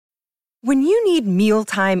When you need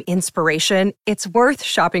mealtime inspiration, it's worth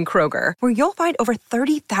shopping Kroger, where you'll find over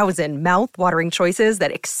 30,000 mouth-watering choices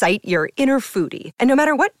that excite your inner foodie. And no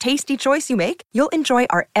matter what tasty choice you make, you'll enjoy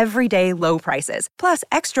our everyday low prices, plus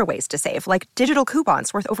extra ways to save, like digital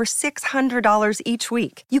coupons worth over $600 each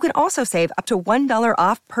week. You can also save up to $1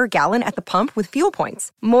 off per gallon at the pump with fuel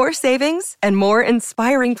points. More savings and more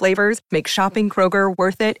inspiring flavors make shopping Kroger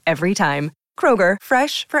worth it every time. Kroger,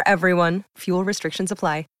 fresh for everyone. Fuel restrictions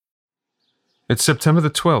apply. It's September the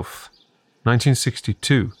 12th,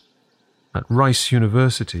 1962, at Rice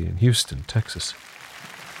University in Houston, Texas.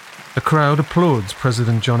 A crowd applauds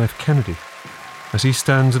President John F. Kennedy as he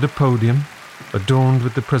stands at a podium adorned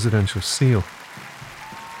with the presidential seal.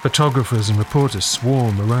 Photographers and reporters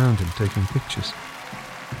swarm around him taking pictures.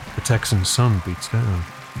 The Texan sun beats down.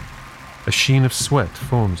 A sheen of sweat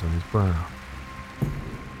forms on his brow.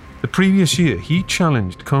 The previous year, he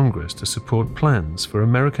challenged Congress to support plans for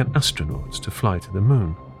American astronauts to fly to the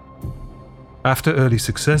moon. After early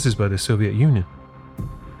successes by the Soviet Union,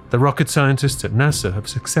 the rocket scientists at NASA have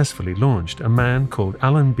successfully launched a man called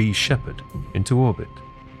Alan B. Shepard into orbit.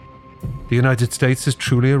 The United States has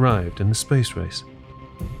truly arrived in the space race.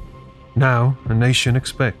 Now, a nation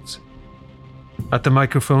expects. At the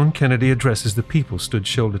microphone, Kennedy addresses the people stood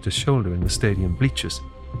shoulder to shoulder in the stadium bleachers.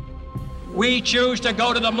 We choose to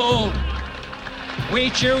go to the moon.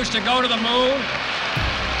 We choose to go to the moon.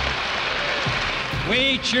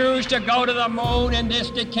 We choose to go to the moon in this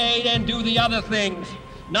decade and do the other things,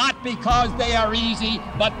 not because they are easy,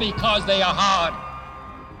 but because they are hard.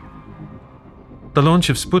 The launch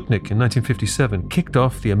of Sputnik in 1957 kicked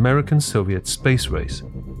off the American-Soviet space race.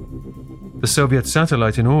 The Soviet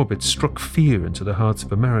satellite in orbit struck fear into the hearts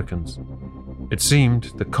of Americans. It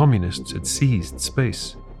seemed the communists had seized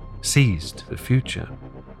space. Seized the future.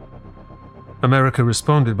 America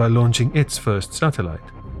responded by launching its first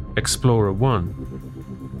satellite, Explorer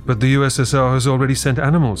 1. But the USSR has already sent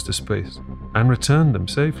animals to space and returned them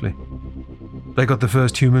safely. They got the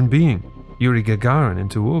first human being, Yuri Gagarin,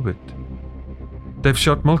 into orbit. They've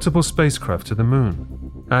shot multiple spacecraft to the moon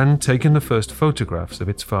and taken the first photographs of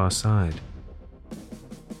its far side.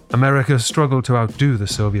 America struggled to outdo the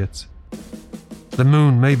Soviets. The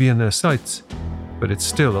moon may be in their sights, but it's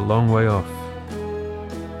still a long way off.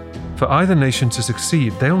 For either nation to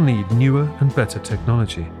succeed, they'll need newer and better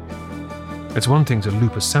technology. It's one thing to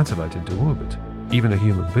loop a satellite into orbit, even a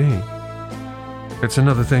human being. It's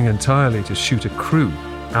another thing entirely to shoot a crew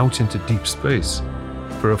out into deep space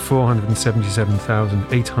for a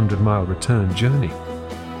 477,800-mile return journey.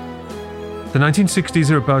 The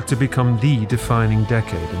 1960s are about to become the defining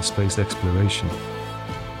decade in space exploration.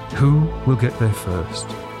 Who will get there first?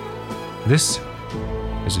 This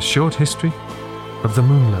is a short history of the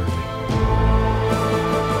moon landing.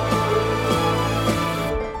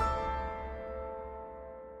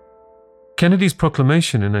 Kennedy's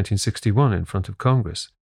proclamation in 1961 in front of Congress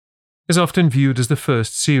is often viewed as the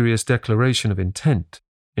first serious declaration of intent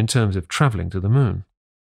in terms of traveling to the moon.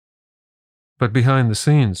 But behind the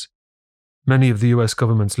scenes, many of the US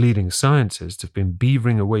government's leading scientists have been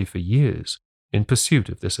beavering away for years in pursuit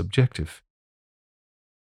of this objective.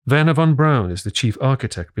 Wernher von Braun is the chief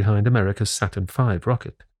architect behind America's Saturn V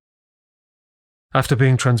rocket. After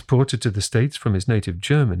being transported to the States from his native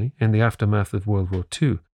Germany in the aftermath of World War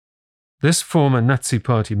II, this former Nazi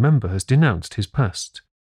Party member has denounced his past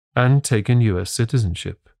and taken US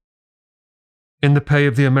citizenship. In the pay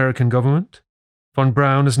of the American government, von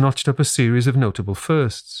Braun has notched up a series of notable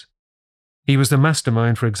firsts. He was the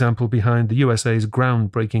mastermind, for example, behind the USA's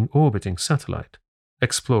groundbreaking orbiting satellite,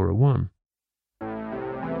 Explorer 1.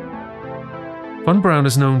 Von Braun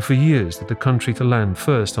has known for years that the country to land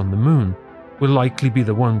first on the moon will likely be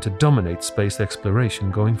the one to dominate space exploration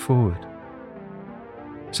going forward.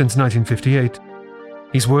 Since 1958,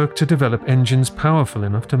 he's worked to develop engines powerful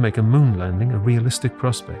enough to make a moon landing a realistic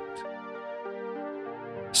prospect.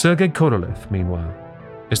 Sergei Korolev, meanwhile,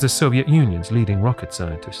 is the Soviet Union's leading rocket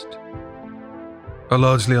scientist. A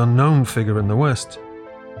largely unknown figure in the West,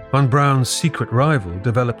 von Braun's secret rival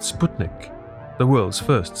developed Sputnik, the world's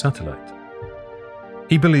first satellite.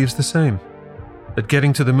 He believes the same, that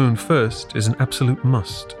getting to the moon first is an absolute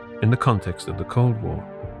must in the context of the Cold War.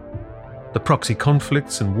 The proxy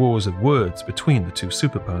conflicts and wars of words between the two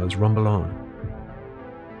superpowers rumble on.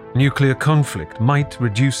 Nuclear conflict might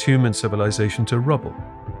reduce human civilization to rubble,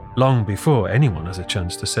 long before anyone has a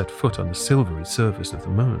chance to set foot on the silvery surface of the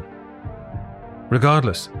moon.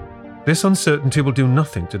 Regardless, this uncertainty will do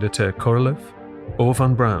nothing to deter Korolev or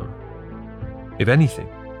von Braun. If anything,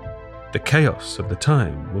 the chaos of the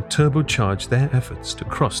time will turbocharge their efforts to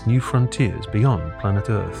cross new frontiers beyond planet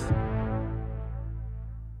Earth.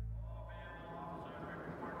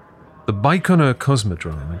 The Baikonur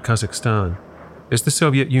Cosmodrome in Kazakhstan is the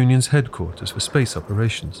Soviet Union's headquarters for space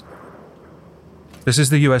operations. This is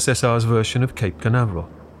the USSR's version of Cape Canaveral,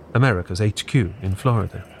 America's HQ in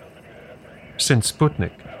Florida. Since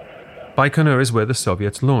Sputnik, Baikonur is where the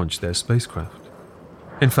Soviets launched their spacecraft.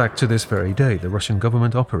 In fact, to this very day, the Russian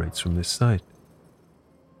government operates from this site.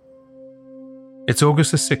 It's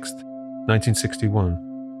August the 6th, 1961.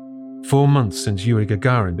 4 months since Yuri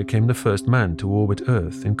Gagarin became the first man to orbit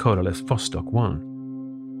Earth in Korolev Vostok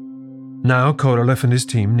 1. Now Korolev and his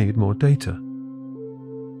team need more data.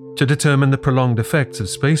 To determine the prolonged effects of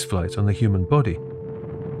spaceflight on the human body,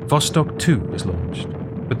 Vostok 2 is launched,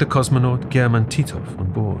 with the cosmonaut German Titov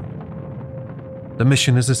on board. The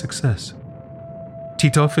mission is a success.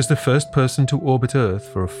 Titov is the first person to orbit Earth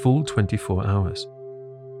for a full 24 hours.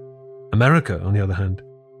 America, on the other hand,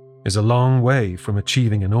 is a long way from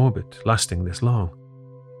achieving an orbit lasting this long.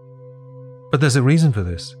 But there's a reason for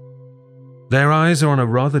this. Their eyes are on a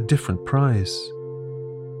rather different prize.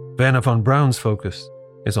 Wernher von Braun's focus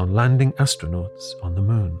is on landing astronauts on the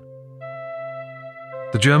moon.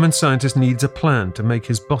 The German scientist needs a plan to make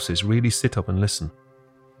his bosses really sit up and listen.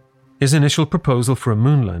 His initial proposal for a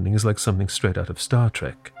moon landing is like something straight out of Star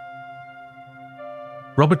Trek.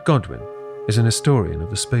 Robert Godwin is an historian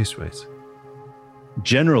of the space race.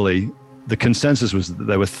 Generally, the consensus was that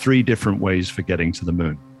there were 3 different ways for getting to the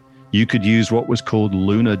moon. You could use what was called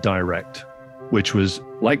Lunar Direct, which was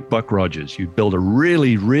like Buck Rogers. You'd build a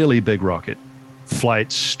really, really big rocket, fly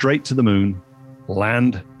it straight to the moon,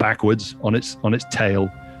 land backwards on its tail,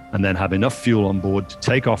 and then have enough fuel on board to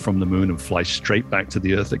take off from the moon and fly straight back to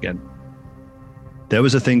the Earth again. There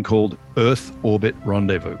was a thing called Earth Orbit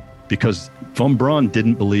Rendezvous, because von Braun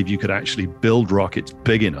didn't believe you could actually build rockets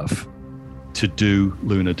big enough to do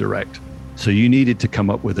Lunar Direct. So you needed to come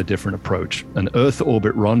up with a different approach. An Earth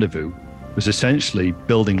Orbit Rendezvous was essentially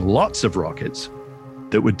building lots of rockets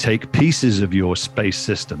that would take pieces of your space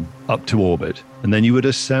system up to orbit, and then you would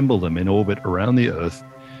assemble them in orbit around the Earth,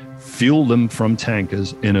 fuel them from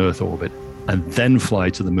tankers in Earth orbit, and then fly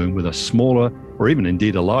to the moon with a smaller, or even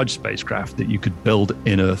indeed a large spacecraft that you could build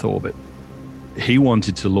in Earth orbit. He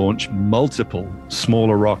wanted to launch multiple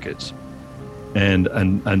smaller rockets and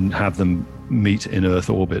have them meet in Earth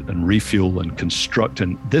orbit and refuel and construct,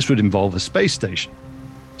 and this would involve a space station.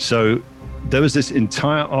 So there was this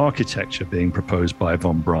entire architecture being proposed by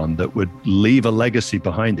von Braun that would leave a legacy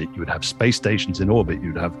behind it. You would have space stations in orbit,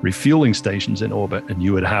 you'd have refueling stations in orbit, and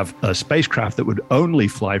you would have a spacecraft that would only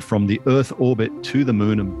fly from the Earth orbit to the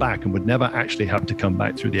moon and back and would never actually have to come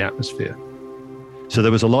back through the atmosphere. So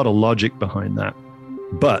there was a lot of logic behind that.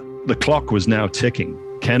 But the clock was now ticking.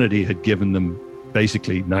 Kennedy had given them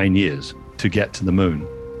basically 9 years to get to the moon.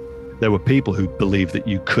 There were people who believed that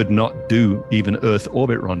you could not do even Earth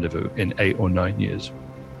Orbit Rendezvous in 8 or 9 years.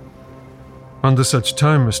 Under such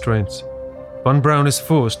time restraints, von Braun is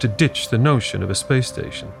forced to ditch the notion of a space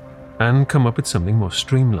station and come up with something more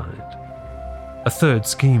streamlined. A third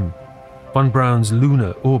scheme, von Braun's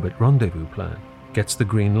Lunar Orbit Rendezvous plan, gets the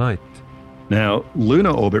green light. Now, Lunar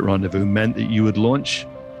Orbit Rendezvous meant that you would launch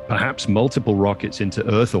perhaps multiple rockets into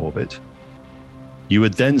Earth orbit. You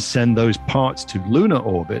would then send those parts to lunar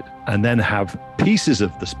orbit and then have pieces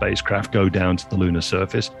of the spacecraft go down to the lunar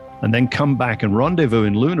surface and then come back and rendezvous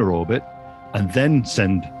in lunar orbit and then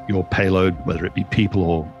send your payload, whether it be people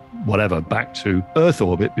or whatever, back to Earth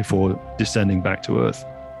orbit before descending back to Earth.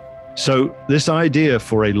 So this idea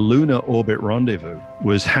for a lunar orbit rendezvous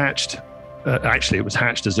was hatched. Actually, it was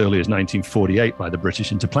hatched as early as 1948 by the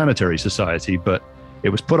British Interplanetary Society, but it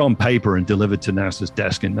was put on paper and delivered to NASA's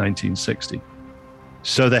desk in 1960.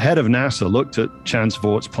 So the head of NASA looked at Chance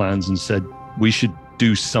Vaught's plans and said, we should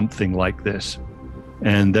do something like this.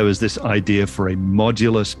 And there was this idea for a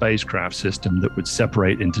modular spacecraft system that would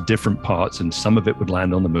separate into different parts, and some of it would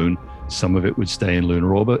land on the moon, some of it would stay in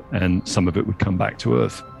lunar orbit, and some of it would come back to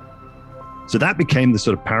Earth. So that became the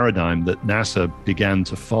sort of paradigm that NASA began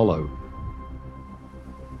to follow.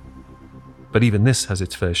 But even this has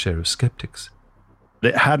its fair share of skeptics.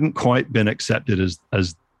 It hadn't quite been accepted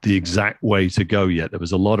as the exact way to go yet. There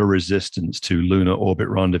was a lot of resistance to Lunar Orbit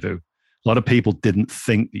Rendezvous. A lot of people didn't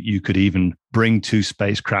think that you could even bring 2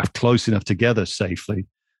 spacecraft close enough together safely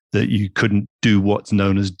that you couldn't do what's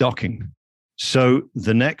known as docking. So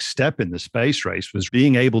the next step in the space race was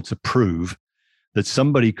being able to prove that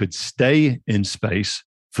somebody could stay in space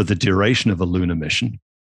for the duration of a lunar mission.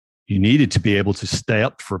 You needed to be able to stay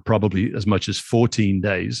up for probably as much as 14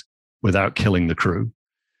 days without killing the crew.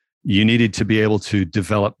 You needed to be able to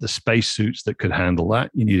develop the spacesuits that could handle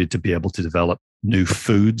that. You needed to be able to develop new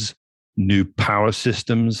foods, new power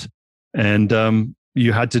systems. And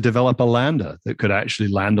you had to develop a lander that could actually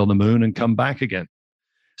land on the moon and come back again.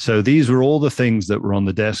 So these were all the things that were on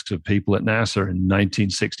the desks of people at NASA in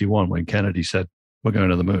 1961 when Kennedy said, we're going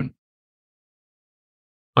to the moon.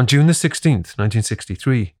 On June the 16th,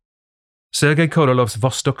 1963, Sergei Korolov's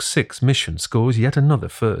Vostok 6 mission scores yet another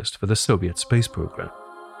first for the Soviet space program.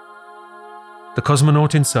 The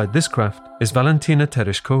cosmonaut inside this craft is Valentina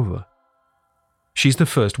Tereshkova. She's the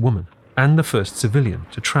first woman and the first civilian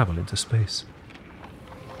to travel into space.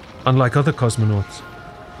 Unlike other cosmonauts,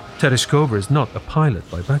 Tereshkova is not a pilot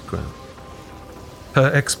by background.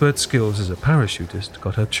 Her expert skills as a parachutist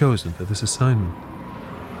got her chosen for this assignment.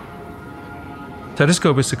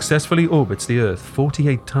 Tereshkova successfully orbits the Earth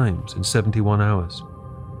 48 times in 71 hours.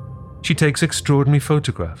 She takes extraordinary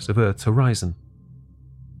photographs of Earth's horizon.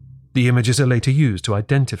 The images are later used to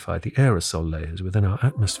identify the aerosol layers within our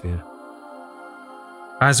atmosphere.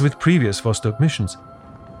 As with previous Vostok missions,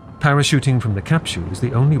 parachuting from the capsule is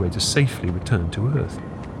the only way to safely return to Earth.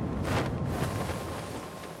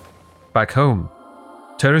 Back home,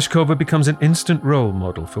 Tereshkova becomes an instant role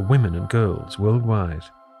model for women and girls worldwide.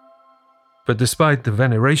 But despite the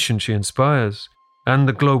veneration she inspires and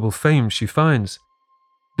the global fame she finds,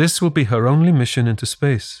 this will be her only mission into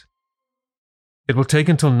space. It will take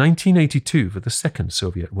until 1982 for the second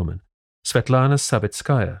Soviet woman, Svetlana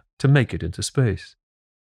Savitskaya, to make it into space.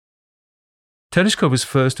 Tereshkova's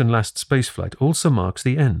first and last spaceflight also marks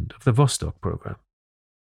the end of the Vostok program.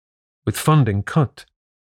 With funding cut,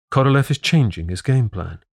 Korolev is changing his game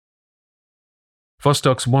plan.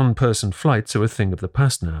 Vostok's one-person flights are a thing of the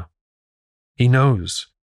past now. He knows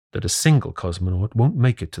that a single cosmonaut won't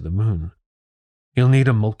make it to the moon. He'll need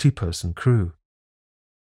a multi-person crew.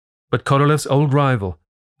 But Korolev's old rival,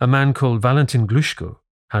 a man called Valentin Glushko,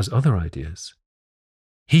 has other ideas.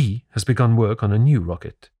 He has begun work on a new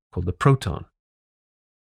rocket called the Proton.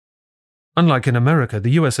 Unlike in America,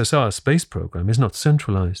 the USSR space program is not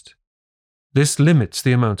centralized. This limits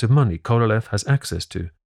the amount of money Korolev has access to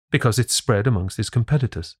because it's spread amongst his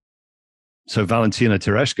competitors. So Valentina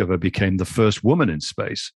Tereshkova became the first woman in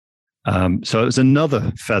space. So it was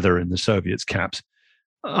another feather in the Soviets' caps.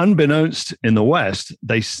 Unbeknownst in the West,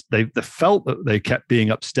 they felt that they kept being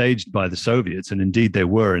upstaged by the Soviets, and indeed they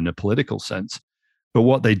were in a political sense. But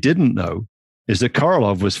what they didn't know is that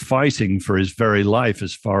Korolev was fighting for his very life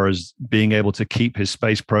as far as being able to keep his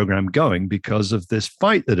space program going because of this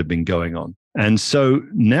fight that had been going on. And so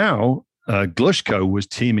now Glushko was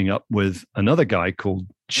teaming up with another guy called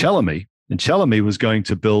Chelomey, and Chelomey was going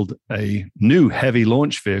to build a new heavy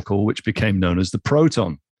launch vehicle, which became known as the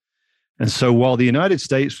Proton. And so while the United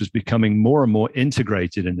States was becoming more and more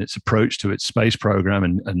integrated in its approach to its space program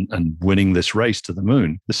and winning this race to the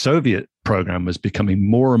moon, the Soviet program was becoming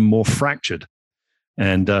more and more fractured.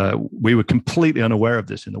 And we were completely unaware of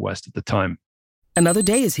this in the West at the time. Another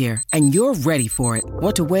day is here, and you're ready for it.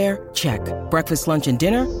 What to wear? Check. Breakfast, lunch, and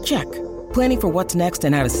dinner? Check. Planning for what's next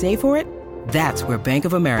and how to save for it? That's where Bank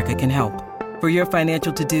of America can help. For your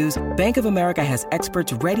financial to-dos, Bank of America has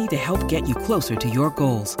experts ready to help get you closer to your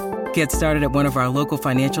goals. Get started at one of our local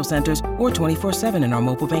financial centers or 24/7 in our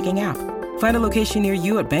mobile banking app. Find a location near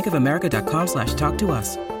you at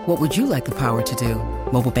bankofamerica.com/talktous. What would you like the power to do?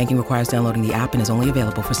 Mobile banking requires downloading the app and is only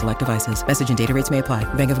available for select devices. Message and data rates may apply.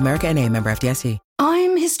 Bank of America N.A., member FDIC.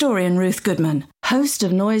 I'm historian Ruth Goodman, host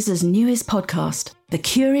of Noiser's newest podcast, The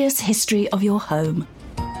Curious History of Your Home.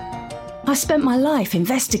 I've spent my life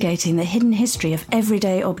investigating the hidden history of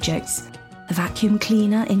everyday objects. The vacuum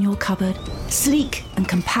cleaner in your cupboard, sleek and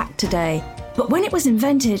compact today. But when it was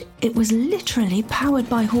invented, it was literally powered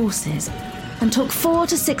by horses and took 4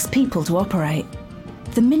 to 6 people to operate.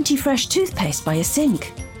 The minty fresh toothpaste by your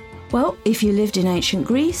sink. Well, if you lived in ancient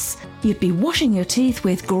Greece, you'd be washing your teeth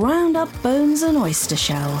with ground up bones and oyster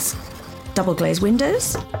shells. Double glazed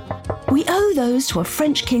windows? We owe those to a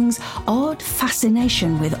French king's odd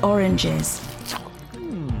fascination with oranges.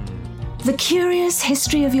 The Curious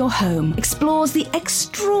History of Your Home explores the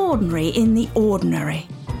extraordinary in the ordinary.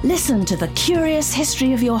 Listen to The Curious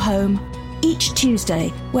History of Your Home each Tuesday,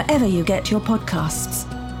 wherever you get your podcasts.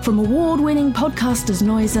 From award-winning podcasters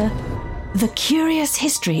Noiser, The Curious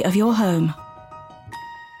History of Your Home.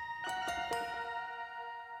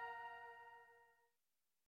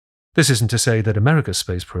 This isn't to say that America's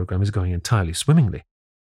space program is going entirely swimmingly.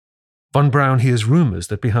 Von Braun hears rumors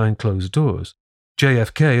that behind closed doors,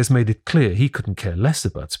 JFK has made it clear he couldn't care less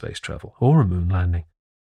about space travel or a moon landing.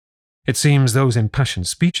 It seems those impassioned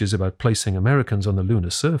speeches about placing Americans on the lunar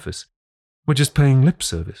surface were just paying lip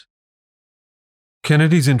service.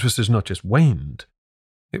 Kennedy's interest has not just waned,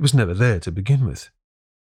 it was never there to begin with.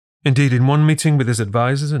 Indeed, in one meeting with his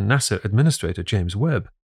advisors and NASA Administrator James Webb,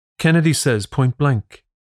 Kennedy says point blank,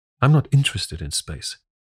 "I'm not interested in space."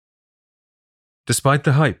 Despite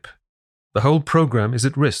the hype, the whole program is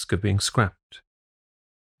at risk of being scrapped.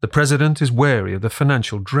 The president is wary of the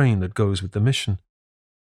financial drain that goes with the mission.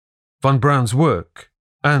 Von Braun's work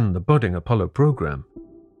and the budding Apollo program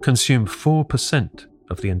consume 4%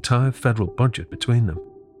 of the entire federal budget between them.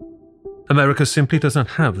 America simply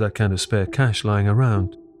doesn't have that kind of spare cash lying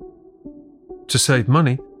around. To save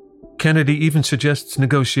money, Kennedy even suggests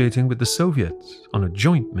negotiating with the Soviets on a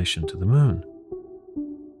joint mission to the moon.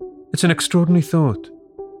 It's an extraordinary thought,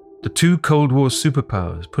 the two Cold War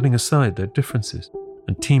superpowers putting aside their differences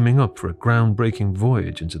and teaming up for a groundbreaking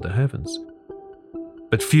voyage into the heavens.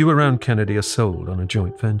 But few around Kennedy are sold on a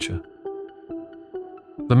joint venture.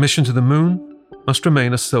 The mission to the moon must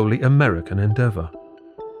remain a solely American endeavor.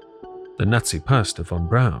 The Nazi past of von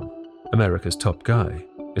Braun, America's top guy,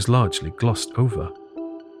 is largely glossed over.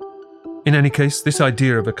 In any case, this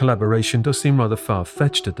idea of a collaboration does seem rather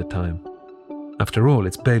far-fetched at the time. After all,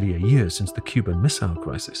 it's barely a year since the Cuban Missile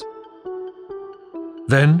Crisis.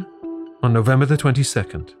 Then, on November the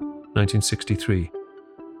 22nd, 1963,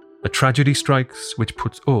 a tragedy strikes which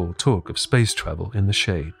puts all talk of space travel in the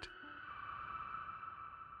shade.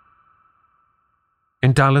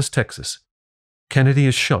 In Dallas, Texas, Kennedy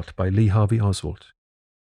is shot by Lee Harvey Oswald.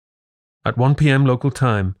 At 1 p.m. local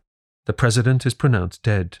time, the president is pronounced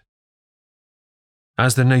dead.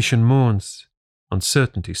 As the nation mourns,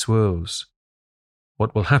 uncertainty swirls.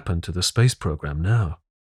 What will happen to the space program now?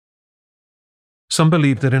 Some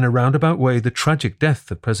believe that in a roundabout way, the tragic death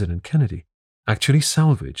of President Kennedy actually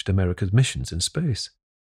salvaged America's missions in space.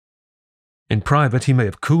 In private, he may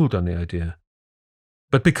have cooled on the idea,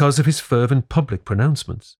 but because of his fervent public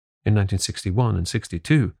pronouncements in 1961 and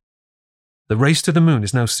 62, the race to the moon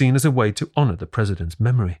is now seen as a way to honor the president's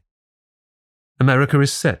memory. America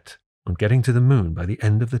is set on getting to the moon by the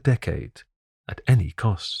end of the decade, at any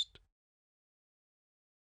cost.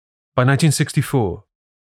 By 1964,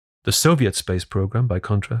 the Soviet space program, by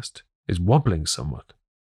contrast, is wobbling somewhat.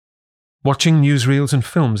 Watching newsreels and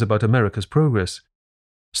films about America's progress,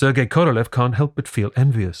 Sergei Korolev can't help but feel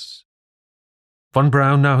envious. Von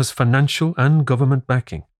Braun now has financial and government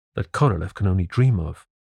backing that Korolev can only dream of.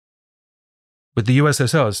 With the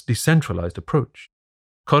USSR's decentralized approach,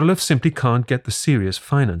 Korolev simply can't get the serious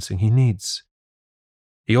financing he needs.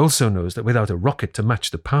 He also knows that without a rocket to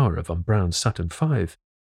match the power of von Braun's Saturn V,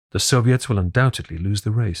 the Soviets will undoubtedly lose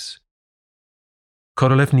the race.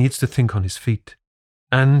 Korolev needs to think on his feet,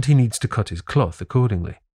 and he needs to cut his cloth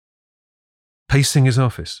accordingly. Pacing his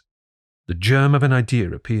office, the germ of an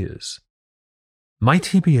idea appears. Might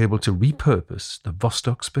he be able to repurpose the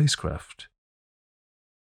Vostok spacecraft?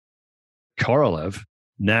 Korolev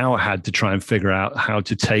now had to try and figure out how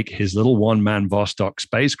to take his little one-man Vostok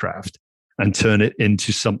spacecraft and turn it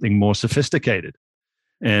into something more sophisticated.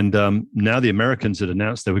 And now the Americans had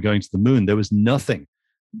announced they were going to the moon. There was nothing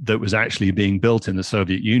that was actually being built in the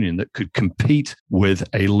Soviet Union that could compete with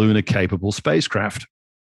a lunar-capable spacecraft.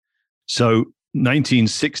 So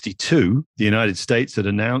 1962, the United States had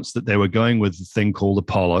announced that they were going with the thing called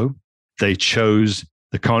Apollo. They chose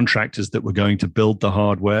the contractors that were going to build the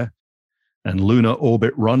hardware. And Lunar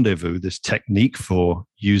Orbit Rendezvous, this technique for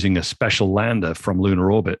using a special lander from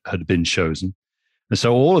lunar orbit, had been chosen. And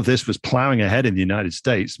so all of this was plowing ahead in the United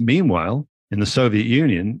States. Meanwhile, in the Soviet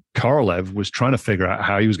Union, Korolev was trying to figure out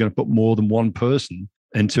how he was going to put more than one person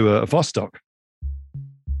into a Vostok.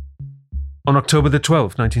 On October the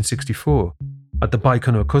 12th, 1964, at the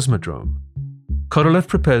Baikonur Cosmodrome, Korolev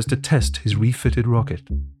prepares to test his refitted rocket.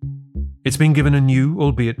 It's been given a new,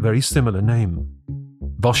 albeit very similar name,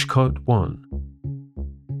 Voskhod 1.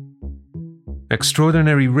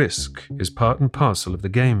 Extraordinary risk is part and parcel of the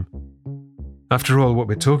game. After all, what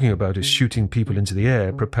we're talking about is shooting people into the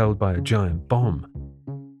air propelled by a giant bomb.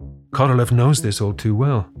 Korolev knows this all too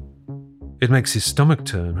well. It makes his stomach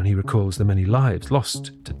turn when he recalls the many lives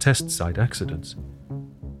lost to test site accidents.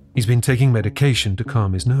 He's been taking medication to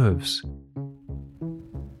calm his nerves.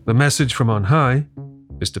 The message from on high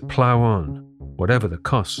is to plow on, whatever the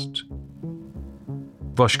cost.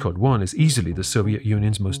 Voskhod 1 is easily the Soviet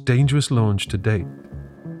Union's most dangerous launch to date.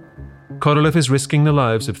 Korolev is risking the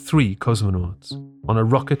lives of 3 cosmonauts on a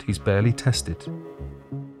rocket he's barely tested.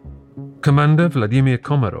 Commander Vladimir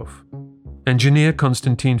Komarov, Engineer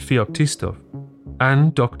Konstantin Feoktistov,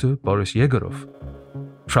 and Dr. Boris Yegorov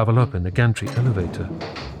travel up in the gantry elevator.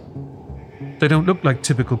 They don't look like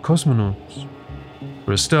typical cosmonauts.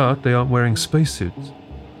 For a start, they aren't wearing spacesuits.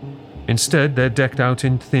 Instead, they're decked out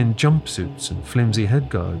in thin jumpsuits and flimsy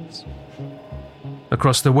headguards.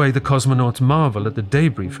 Across the way, the cosmonauts marvel at the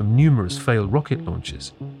debris from numerous failed rocket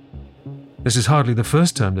launches. This is hardly the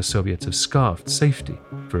first time the Soviets have scarfed safety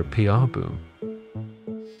for a PR boom.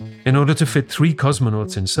 In order to fit 3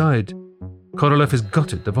 cosmonauts inside, Korolev has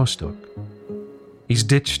gutted the Vostok. He's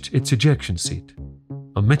ditched its ejection seat,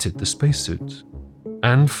 omitted the spacesuits,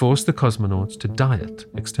 and forced the cosmonauts to diet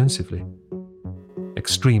extensively.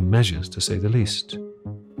 Extreme measures, to say the least.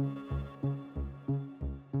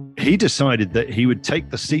 He decided that he would take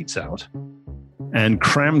the seats out and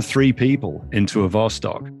cram 3 people into a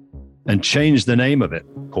Vostok and change the name of it,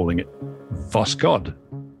 calling it Voskhod.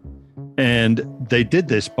 And they did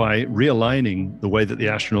this by realigning the way that the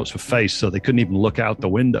astronauts were faced so they couldn't even look out the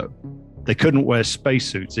window. They couldn't wear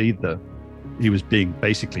spacesuits either. He was being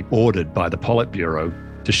basically ordered by the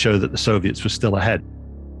Politburo to show that the Soviets were still ahead.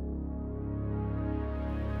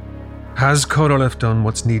 Has Korolev done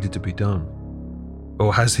what's needed to be done?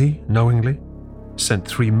 Or has he, knowingly, sent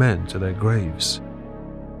 3 men to their graves?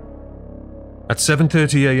 At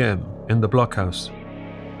 7:30 a.m. in the blockhouse,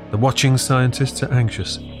 the watching scientists are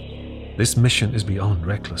anxious. This mission is beyond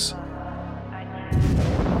reckless.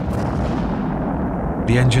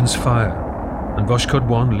 The engines fire, and Voskhod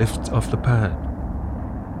 1 lifts off the pad.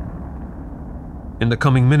 In the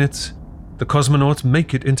coming minutes, the cosmonauts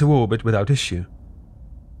make it into orbit without issue.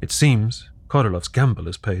 It seems Korolev's gamble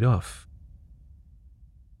has paid off.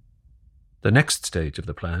 The next stage of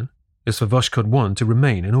the plan is for Voskhod 1 to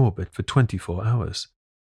remain in orbit for 24 hours.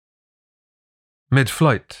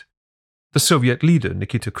 Mid-flight, the Soviet leader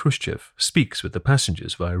Nikita Khrushchev speaks with the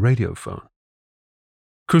passengers via radiophone.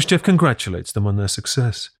 Khrushchev congratulates them on their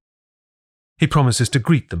success. He promises to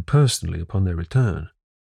greet them personally upon their return.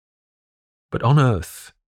 But on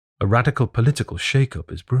Earth, a radical political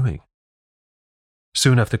shake-up is brewing.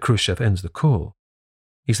 Soon after Khrushchev ends the call,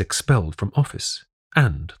 he's expelled from office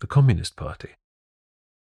and the Communist Party.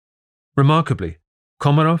 Remarkably,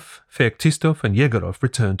 Komarov, Feoktistov and Yegorov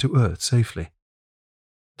return to Earth safely.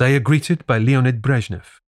 They are greeted by Leonid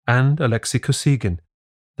Brezhnev and Alexei Kosygin,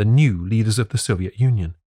 the new leaders of the Soviet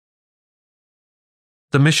Union.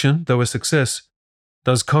 The mission, though a success,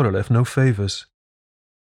 does Korolev no favors.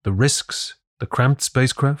 The risks, the cramped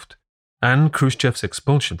spacecraft, and Khrushchev's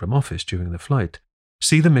expulsion from office during the flight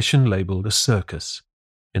see the mission labeled a circus,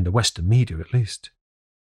 in the Western media at least.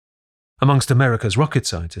 Amongst America's rocket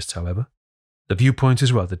scientists, however, the viewpoint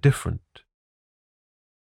is rather different.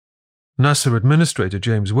 NASA Administrator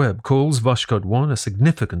James Webb calls Voskhod 1 a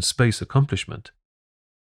significant space accomplishment.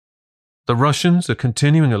 The Russians are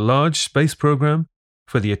continuing a large space program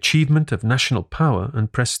for the achievement of national power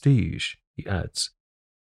and prestige, he adds.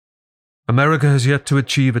 America has yet to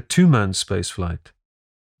achieve a 2-man spaceflight,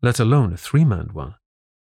 let alone a 3-man one.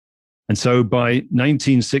 And so by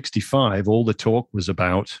 1965, all the talk was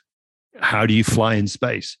about how do you fly in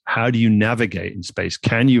space? How do you navigate in space?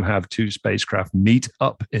 Can you have 2 spacecraft meet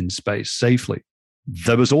up in space safely?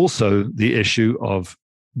 There was also the issue of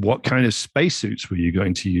what kind of spacesuits were you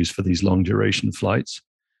going to use for these long duration flights?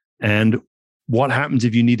 And what happens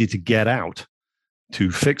if you needed to get out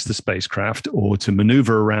to fix the spacecraft or to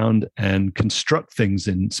maneuver around and construct things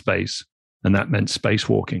in space? And that meant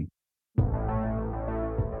spacewalking.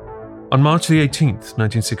 On March the 18th,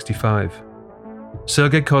 1965,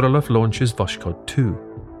 Sergei Korolev launches Voskhod 2.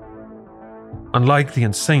 Unlike the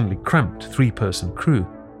insanely cramped 3-person crew,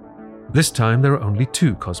 this time there are only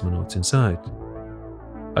 2 cosmonauts inside,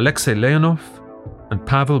 Alexei Leonov and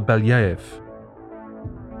Pavel Belyaev.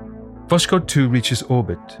 Voskhod 2 reaches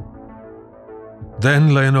orbit. Then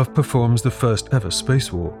Leonov performs the first ever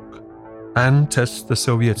spacewalk and tests the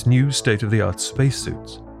Soviets' new state-of-the-art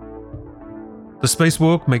spacesuits. The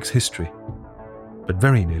spacewalk makes history, but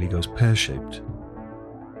very nearly goes pear-shaped.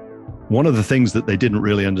 One of the things that they didn't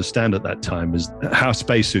really understand at that time is how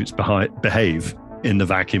spacesuits behave in the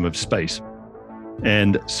vacuum of space.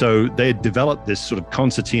 And so they had developed this sort of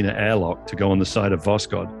concertina airlock to go on the side of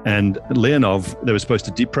Voskhod. And Leonov, they were supposed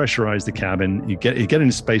to depressurize the cabin. You get in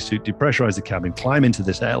a spacesuit, depressurize the cabin, climb into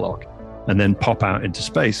this airlock, and then pop out into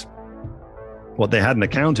space. What they hadn't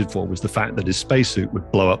accounted for was the fact that his spacesuit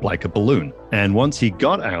would blow up like a balloon. And once he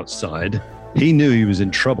got outside, he knew he was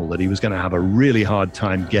in trouble, that he was going to have a really hard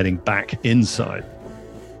time getting back inside.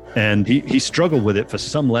 And he struggled with it for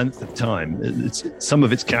some length of time. Some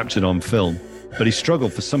of it's captured on film, but he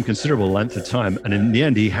struggled for some considerable length of time. And in the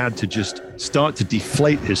end, he had to just start to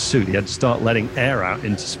deflate his suit. He had to start letting air out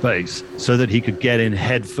into space so that he could get in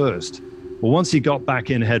head first. Well, once he got back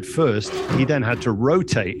in head first, he then had to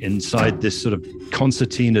rotate inside this sort of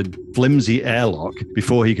concertina flimsy airlock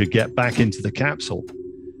before he could get back into the capsule.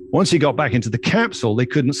 Once he got back into the capsule, they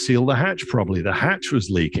couldn't seal the hatch properly. The hatch was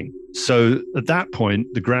leaking. So at that point,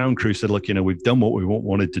 the ground crew said, look, we've done what we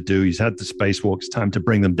wanted to do. He's had the spacewalk. It's time to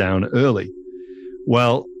bring them down early.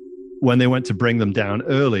 Well, when they went to bring them down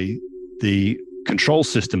early, the control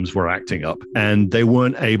systems were acting up and they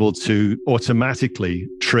weren't able to automatically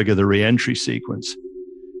trigger the re-entry sequence.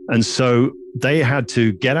 And so they had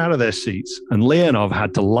to get out of their seats, and Leonov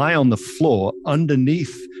had to lie on the floor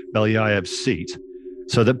underneath Belyaev's seat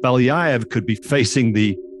so that Belyaev could be facing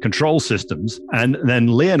the control systems. And then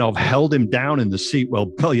Leonov held him down in the seat while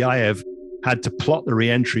Belyaev had to plot the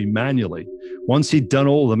re-entry manually. Once he'd done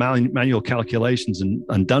all the manual calculations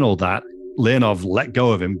and done all that, Leonov let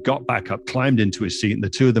go of him, got back up, climbed into his seat, and the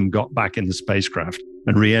two of them got back in the spacecraft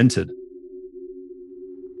and re-entered.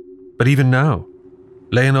 But even now,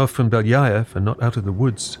 Leonov and Belyaev are not out of the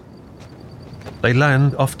woods. They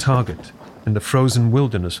land off target in the frozen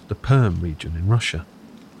wilderness of the Perm region in Russia.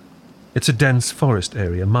 It's a dense forest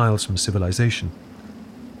area miles from civilization.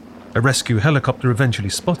 A rescue helicopter eventually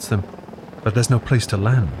spots them, but there's no place to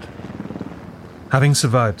land. Having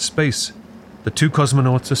survived space, the two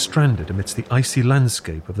cosmonauts are stranded amidst the icy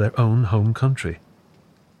landscape of their own home country.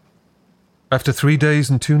 After 3 days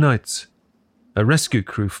and 2 nights, a rescue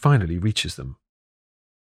crew finally reaches them.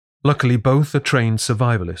 Luckily, both are trained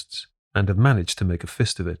survivalists and have managed to make a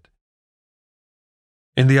fist of it.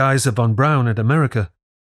 In the eyes of von Braun and America,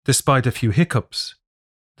 despite a few hiccups,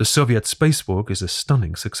 the Soviet spacewalk is a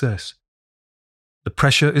stunning success. The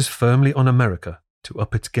pressure is firmly on America to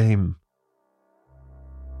up its game.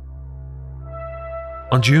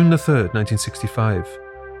 On June 3rd, 1965,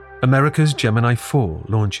 America's Gemini 4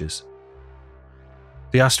 launches.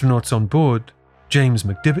 The astronauts on board, James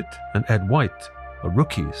McDivitt and Ed White, are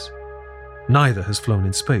rookies. Neither has flown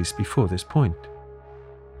in space before this point.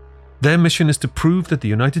 Their mission is to prove that the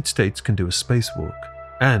United States can do a spacewalk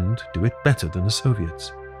and do it better than the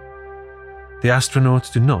Soviets. The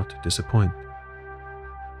astronauts do not disappoint.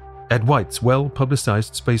 Ed White's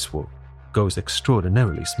well-publicized spacewalk goes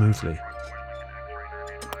extraordinarily smoothly.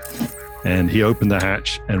 And he opened the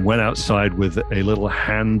hatch and went outside with a little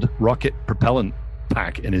hand rocket propellant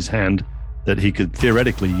pack in his hand that he could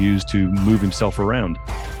theoretically use to move himself around.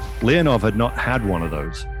 Leonov had not had one of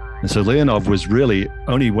those. And so Leonov was really,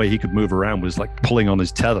 only way he could move around was like pulling on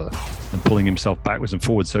his tether and pulling himself backwards and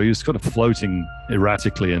forwards. So he was kind of floating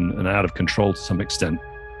erratically and out of control to some extent.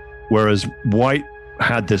 Whereas White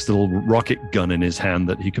had this little rocket gun in his hand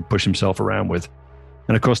that he could push himself around with.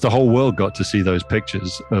 And of course, the whole world got to see those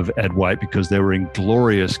pictures of Ed White because they were in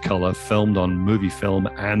glorious color, filmed on movie film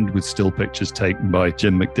and with still pictures taken by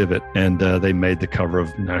Jim McDivitt. And they made the cover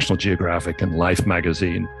of National Geographic and Life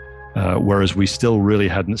magazine. Whereas we still really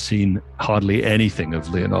hadn't seen hardly anything of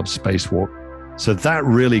Leonov's spacewalk. So that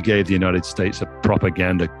really gave the United States a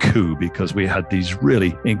propaganda coup because we had these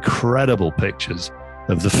really incredible pictures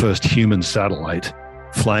of the first human satellite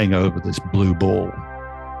flying over this blue ball.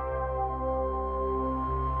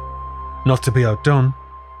 Not to be outdone,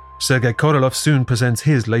 Sergei Korolev soon presents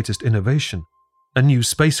his latest innovation, a new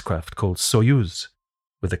spacecraft called Soyuz,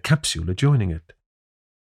 with a capsule adjoining it.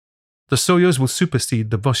 The Soyuz will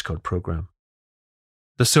supersede the Voskhod program.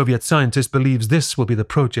 The Soviet scientist believes this will be the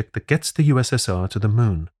project that gets the USSR to the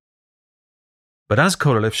moon. But as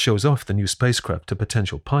Korolev shows off the new spacecraft to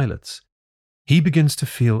potential pilots, he begins to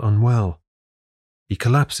feel unwell. He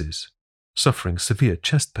collapses, suffering severe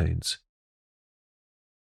chest pains.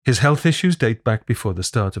 His health issues date back before the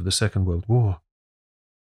start of the Second World War.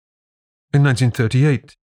 In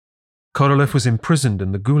 1938, Korolev was imprisoned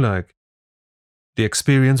in the Gulag. The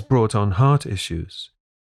experience brought on heart issues.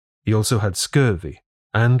 He also had scurvy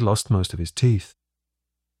and lost most of his teeth.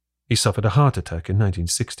 He suffered a heart attack in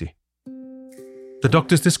 1960. The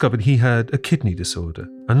doctors discovered he had a kidney disorder,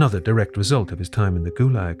 another direct result of his time in the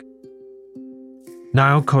Gulag.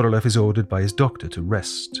 Now Korolev is ordered by his doctor to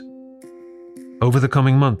rest. Over the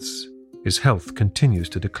coming months, his health continues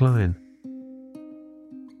to decline.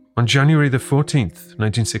 On January the 14th,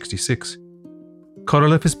 1966,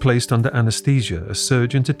 Korolev is placed under anesthesia as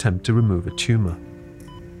surgeons attempt to remove a tumor.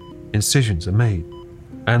 Incisions are made,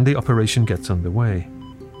 and the operation gets underway.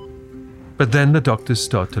 But then the doctors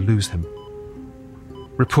start to lose him.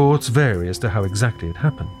 Reports vary as to how exactly it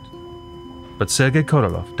happened, but Sergei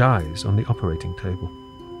Korolev dies on the operating table,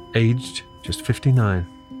 aged just 59.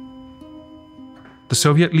 The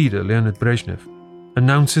Soviet leader Leonid Brezhnev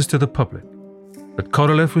announces to the public that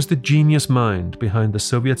Korolev was the genius mind behind the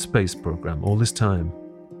Soviet space program all this time.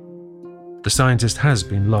 The scientist has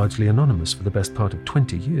been largely anonymous for the best part of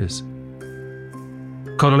 20 years.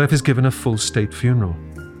 Korolev is given a full state funeral.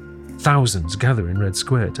 Thousands gather in Red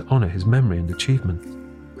Square to honor his memory and achievement.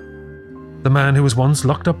 The man who was once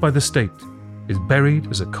locked up by the state is buried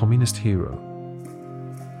as a communist hero.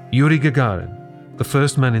 Yuri Gagarin, the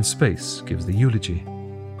first man in space, gives the eulogy.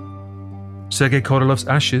 Sergei Korolov's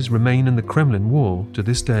ashes remain in the Kremlin wall to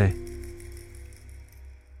this day.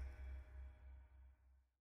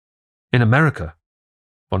 In America,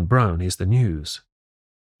 von Braun hears the news.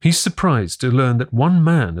 He's surprised to learn that one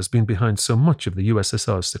man has been behind so much of the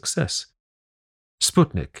USSR's success.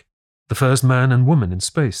 Sputnik, the first man and woman in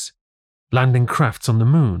space, landing crafts on the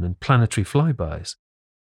moon and planetary flybys.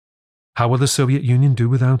 How will the Soviet Union do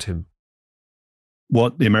without him?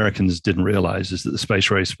 What the Americans didn't realize is that the space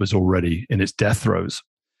race was already in its death throes.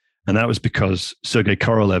 And that was because Sergei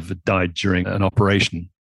Korolev had died during an operation.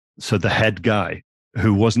 So the head guy,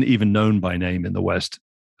 who wasn't even known by name in the West,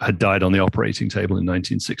 had died on the operating table in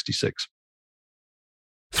 1966.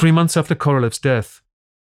 3 months after Korolev's death,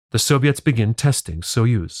 the Soviets begin testing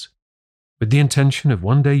Soyuz, with the intention of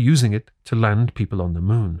one day using it to land people on the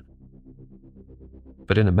moon.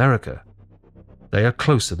 But in America, they are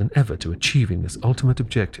closer than ever to achieving this ultimate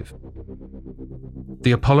objective.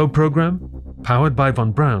 The Apollo program, powered by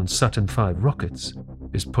von Braun's Saturn V rockets,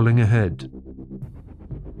 is pulling ahead.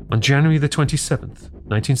 On January the 27th,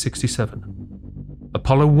 1967,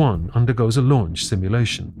 Apollo 1 undergoes a launch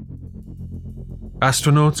simulation.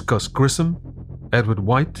 Astronauts Gus Grissom, Edward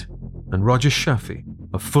White, and Roger Chaffee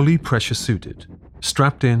are fully pressure-suited,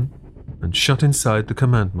 strapped in, and shut inside the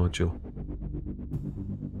command module.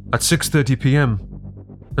 At 6:30 p.m.,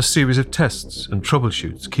 a series of tests and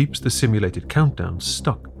troubleshoots keeps the simulated countdown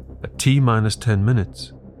stuck at T-minus 10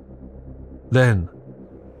 minutes. Then,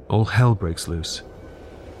 all hell breaks loose.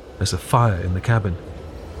 There's a fire in the cabin.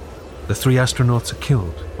 The 3 astronauts are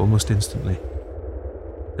killed almost instantly.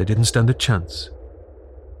 They didn't stand a chance.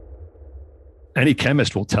 Any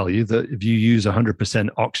chemist will tell you that if you use 100%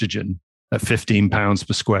 oxygen at 15 pounds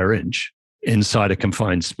per square inch inside a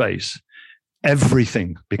confined space,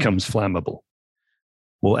 everything becomes flammable.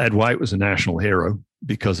 Well, Ed White was a national hero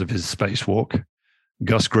because of his spacewalk.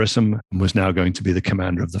 Gus Grissom was now going to be the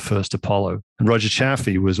commander of the first Apollo. And Roger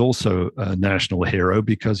Chaffee was also a national hero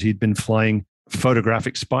because he'd been flying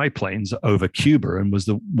photographic spy planes over Cuba and was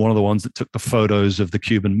one of the ones that took the photos of the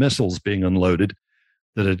Cuban missiles being unloaded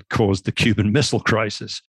that had caused the Cuban Missile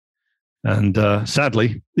Crisis. And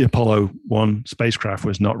sadly, the Apollo 1 spacecraft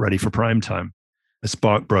was not ready for prime time. A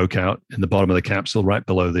spark broke out in the bottom of the capsule right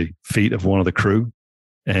below the feet of one of the crew.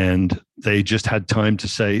 And they just had time to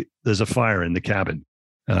say, there's a fire in the cabin.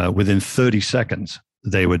 Within 30 seconds,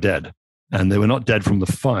 they were dead. And they were not dead from the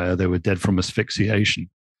fire, they were dead from asphyxiation.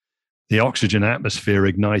 The oxygen atmosphere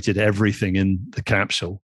ignited everything in the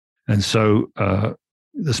capsule. And so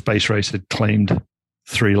the space race had claimed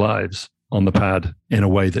 3 lives on the pad in a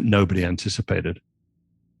way that nobody anticipated.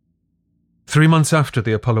 3 months after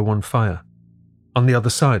the Apollo 1 fire, on the other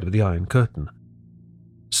side of the Iron Curtain,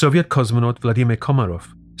 Soviet cosmonaut Vladimir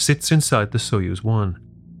Komarov sits inside the Soyuz 1.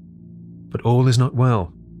 But all is not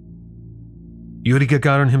well. Yuri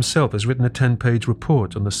Gagarin himself has written a 10-page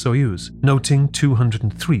report on the Soyuz, noting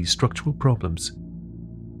 203 structural problems.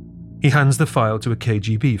 He hands the file to a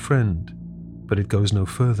KGB friend, but it goes no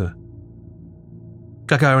further.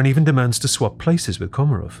 Gagarin even demands to swap places with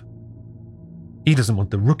Komarov. He doesn't want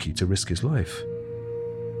the rookie to risk his life.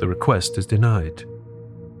 The request is denied.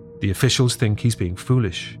 The officials think he's being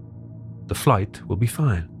foolish. The flight will be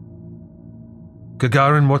fine.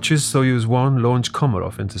 Gagarin watches Soyuz 1 launch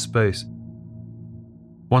Komarov into space.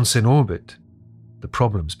 Once in orbit, the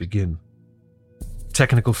problems begin.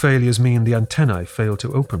 Technical failures mean the antennae fail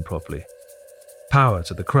to open properly. Power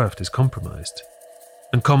to the craft is compromised,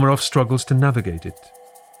 and Komarov struggles to navigate it.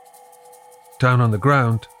 Down on the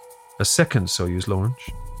ground, a second Soyuz launch,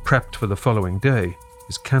 prepped for the following day,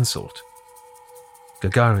 is cancelled.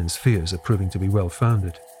 Gagarin's fears are proving to be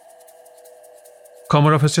well-founded.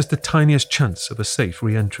 Komarov has just the tiniest chance of a safe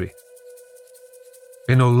re-entry.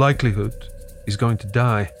 In all likelihood, he's going to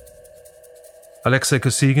die. Alexei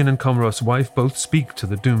Kosygin and Komarov's wife both speak to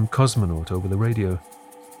the doomed cosmonaut over the radio.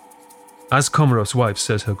 As Komarov's wife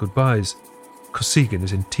says her goodbyes, Kosygin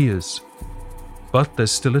is in tears. But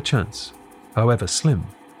there's still a chance, however slim,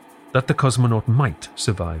 that the cosmonaut might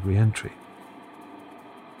survive re-entry.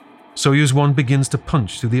 Soyuz 1 begins to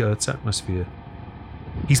punch through the Earth's atmosphere.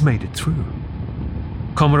 He's made it through.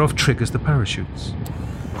 Komarov triggers the parachutes,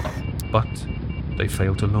 but they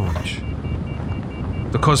fail to launch.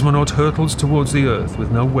 The cosmonaut hurtles towards the Earth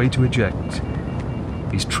with no way to eject.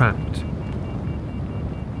 He's trapped.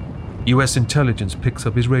 US intelligence picks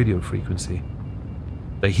up his radio frequency.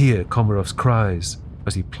 They hear Komarov's cries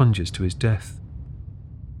as he plunges to his death.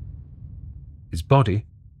 His body,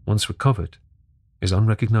 once recovered, is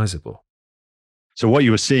unrecognizable. So what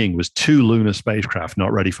you were seeing was 2 lunar spacecraft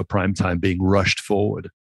not ready for prime time being rushed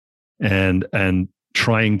forward and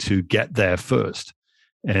trying to get there first,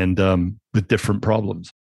 and with different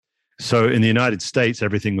problems. So in the United States,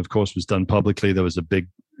 everything, of course, was done publicly. There was a big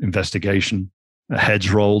investigation.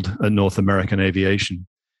 Heads rolled at North American Aviation.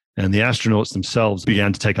 And the astronauts themselves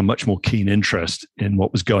began to take a much more keen interest in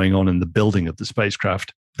what was going on in the building of the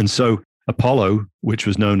spacecraft. And so Apollo, which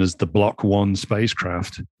was known as the Block 1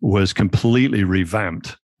 spacecraft, was completely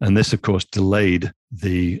revamped. And this, of course, delayed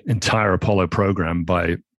the entire Apollo program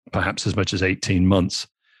by perhaps as much as 18 months.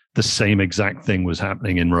 The same exact thing was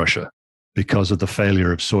happening in Russia. Because of the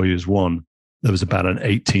failure of Soyuz 1, there was about an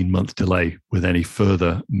 18-month delay with any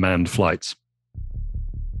further manned flights.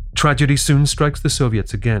 Tragedy soon strikes the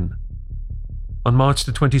Soviets again. On March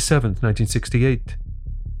the 27th, 1968,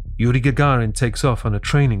 Yuri Gagarin takes off on a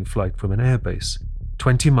training flight from an airbase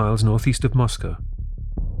 20 miles northeast of Moscow.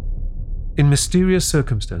 In mysterious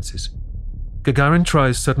circumstances, Gagarin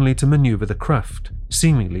tries suddenly to maneuver the craft,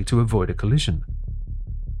 seemingly to avoid a collision.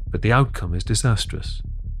 But the outcome is disastrous.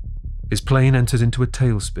 His plane enters into a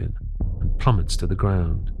tailspin and plummets to the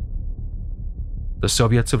ground. The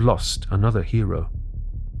Soviets have lost another hero,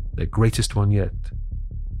 their greatest one yet.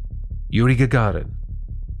 Yuri Gagarin,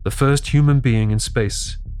 the first human being in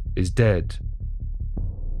space, is dead.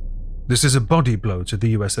 This is a body blow to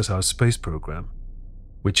the USSR space program,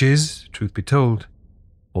 which is, truth be told,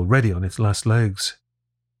 already on its last legs.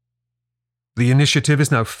 The initiative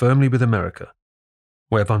is now firmly with America,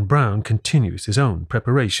 where von Braun continues his own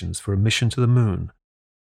preparations for a mission to the moon.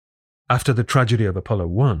 After the tragedy of Apollo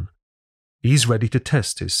 1, he's ready to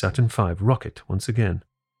test his Saturn V rocket once again.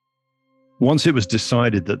 Once it was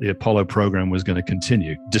decided that the Apollo program was going to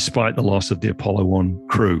continue, despite the loss of the Apollo 1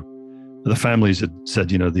 crew, the families had said,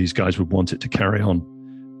 these guys would want it to carry on.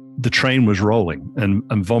 The train was rolling,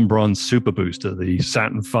 and von Braun's super booster, the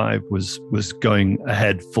Saturn V, was going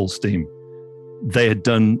ahead full steam. They had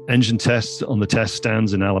done engine tests on the test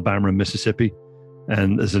stands in Alabama and Mississippi.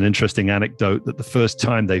 And there's an interesting anecdote that the first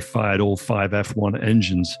time they fired all 5 F1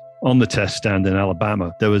 engines on the test stand in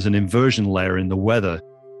Alabama, there was an inversion layer in the weather,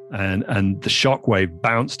 and the shockwave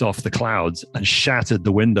bounced off the clouds and shattered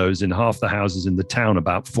the windows in half the houses in the town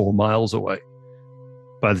about 4 miles away.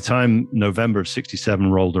 By the time November of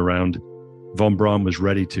 1967 rolled around, von Braun was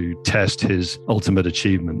ready to test his ultimate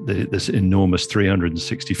achievement, this enormous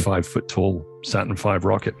 365-foot tall Saturn V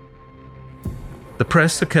rocket. The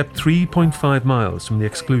press are kept 3.5 miles from the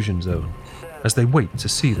exclusion zone as they wait to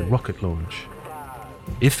see the rocket launch.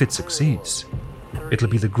 If it succeeds, it'll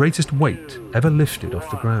be the greatest weight ever lifted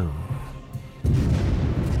off the ground.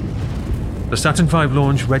 The Saturn V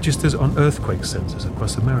launch registers on earthquake sensors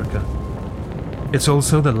across America. It's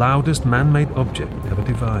also the loudest man-made object ever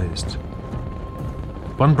devised.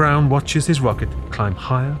 Von Braun watches his rocket climb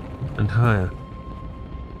higher and higher.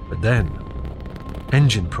 But then,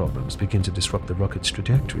 engine problems begin to disrupt the rocket's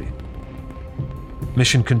trajectory.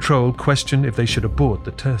 Mission Control question if they should abort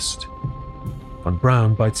the test. Von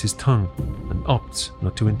Braun bites his tongue and opts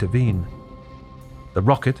not to intervene. The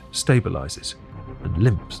rocket stabilizes and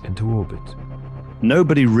limps into orbit.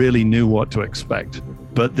 Nobody really knew what to expect,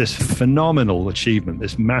 but this phenomenal achievement,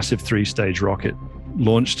 this massive 3-stage rocket,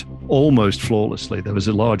 launched almost flawlessly. There was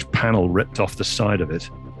a large panel ripped off the side of it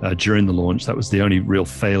during the launch. That was the only real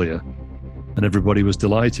failure, and everybody was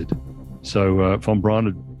delighted. So von Braun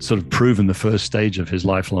had sort of proven the first stage of his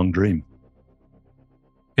lifelong dream.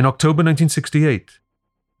 In October 1968,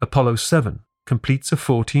 Apollo 7 completes a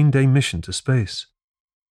 14-day mission to space.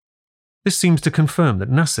 This seems to confirm that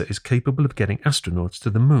NASA is capable of getting astronauts to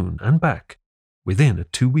the moon and back within a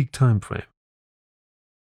 2-week time frame.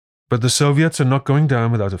 But the Soviets are not going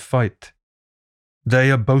down without a fight. They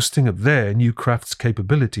are boasting of their new craft's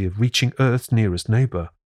capability of reaching Earth's nearest neighbor.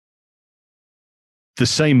 The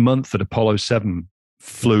same month that Apollo 7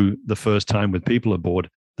 flew the first time with people aboard,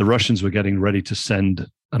 the Russians were getting ready to send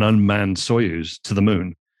an unmanned Soyuz to the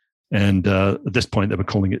moon. And at this point, they were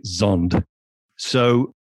calling it Zond.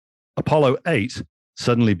 So Apollo 8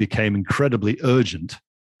 suddenly became incredibly urgent.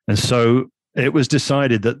 And so it was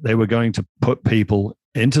decided that they were going to put people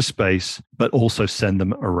into space, but also send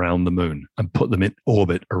them around the moon and put them in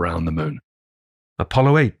orbit around the moon.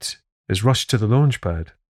 Apollo 8 is rushed to the launch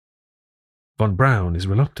pad. Von Braun is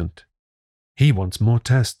reluctant. He wants more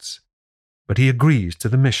tests, but he agrees to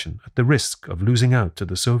the mission at the risk of losing out to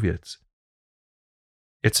the Soviets.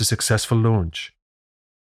 It's a successful launch.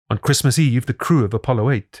 On Christmas Eve, the crew of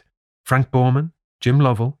Apollo 8, Frank Borman, Jim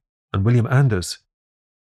Lovell, and William Anders,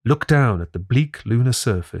 look down at the bleak lunar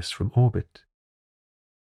surface from orbit.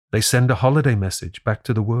 They send a holiday message back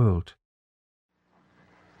to the world.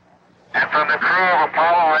 And from the crew of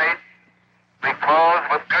Apollo 8, we close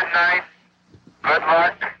with good night, good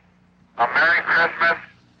luck, a Merry Christmas,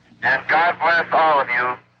 and God bless all of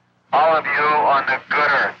you on the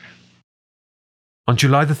good earth. On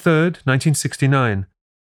July the 3rd, 1969,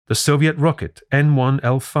 the Soviet rocket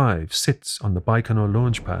N-1L5 sits on the Baikonur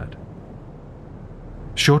launch pad.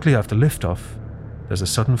 Shortly after liftoff, there's a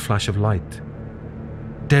sudden flash of light.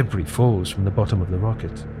 Debris falls from the bottom of the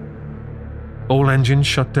rocket. All engines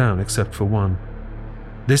shut down except for one.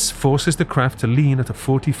 This forces the craft to lean at a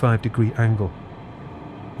 45-degree angle.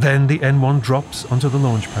 Then the N-1 drops onto the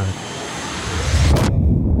launch pad.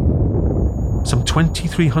 Some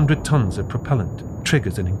 2,300 tons of propellant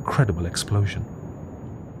triggers an incredible explosion.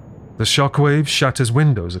 The shockwave shatters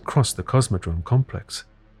windows across the Cosmodrome complex.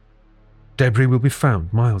 Debris will be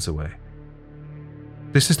found miles away.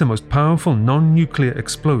 This is the most powerful non-nuclear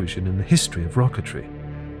explosion in the history of rocketry,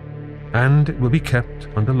 and it will be kept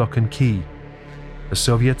under lock and key, a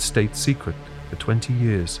Soviet state secret for 20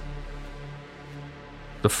 years.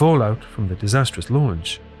 The fallout from the disastrous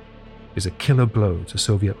launch is a killer blow to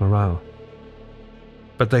Soviet morale.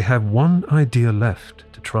 But they have one idea left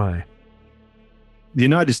to try. The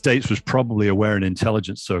United States was probably aware in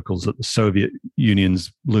intelligence circles that the Soviet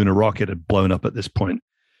Union's lunar rocket had blown up at this point.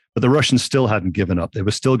 But the Russians still hadn't given up. They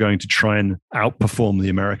were still going to try and outperform the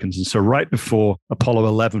Americans. And so right before Apollo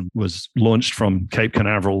 11 was launched from Cape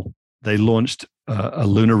Canaveral, they launched a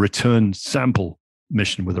lunar return sample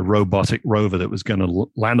mission with a robotic rover that was going to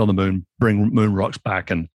land on the moon, bring moon rocks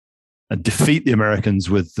back, and defeat the Americans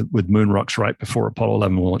with moon rocks right before Apollo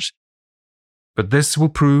 11 launched. But this will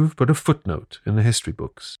prove but a footnote in the history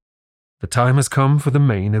books. The time has come for the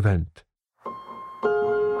main event.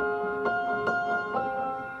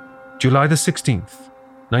 July the 16th,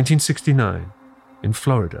 1969, in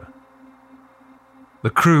Florida. The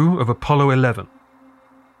crew of Apollo 11,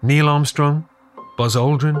 Neil Armstrong, Buzz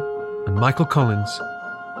Aldrin, and Michael Collins,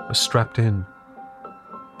 are strapped in.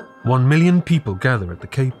 1 million people gather at the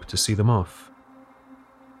Cape to see them off.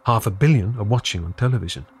 500 million are watching on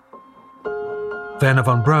television. Werner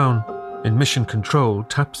von Braun, in mission control,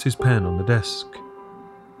 taps his pen on the desk.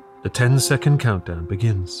 The 10-second countdown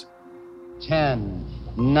begins. 10,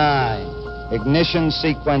 9, ignition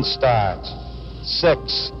sequence starts.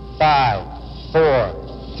 6, 5, 4,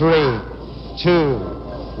 3, 2,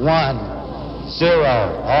 1,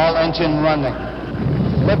 0. All engine running.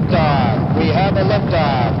 Liftoff. We have a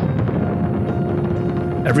liftoff.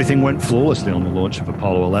 Everything went flawlessly on the launch of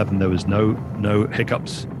Apollo 11. There was no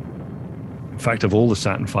hiccups. In fact, of all the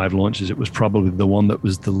Saturn V launches, it was probably the one that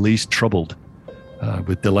was the least troubled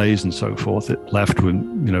with delays and so forth. It left with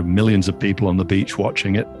millions of people on the beach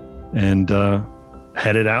watching it and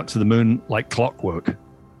headed out to the moon like clockwork.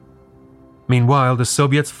 Meanwhile, the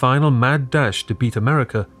Soviets' final mad dash to beat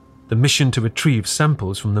America, the mission to retrieve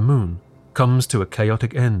samples from the moon, comes to a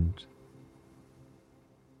chaotic end.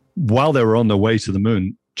 While they were on their way to the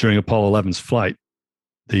moon during Apollo 11's flight,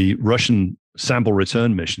 the Russian sample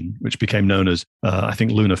return mission, which became known as,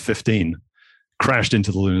 Luna 15, crashed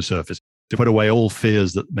into the lunar surface to put away all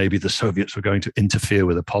fears that maybe the Soviets were going to interfere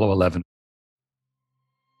with Apollo 11.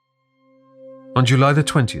 On July the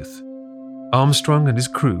 20th, Armstrong and his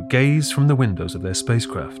crew gaze from the windows of their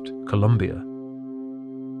spacecraft, Columbia.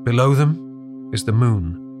 Below them is the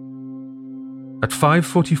moon. At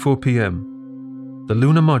 5:44 p.m., the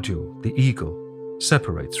lunar module, the Eagle,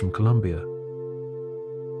 separates from Columbia.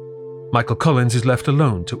 Michael Collins is left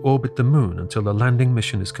alone to orbit the moon until the landing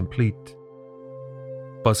mission is complete.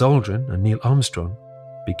 Buzz Aldrin and Neil Armstrong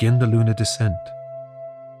begin the lunar descent.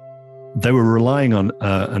 They were relying on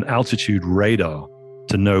an altitude radar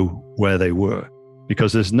to know where they were,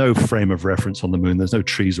 because there's no frame of reference on the moon. There's no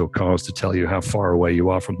trees or cars to tell you how far away you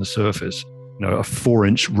are from the surface. A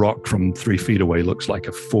 4-inch rock from 3 feet away looks like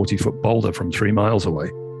a 40-foot boulder from 3 miles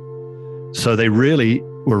away. So they really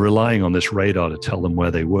were relying on this radar to tell them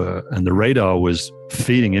where they were. And the radar was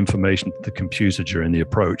feeding information to the computer during the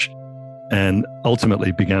approach and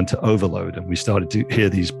ultimately began to overload. And we started to hear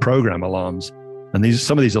these program alarms. And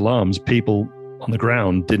some of these alarms, people on the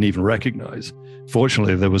ground didn't even recognize.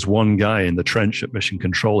 Fortunately, there was one guy in the trench at Mission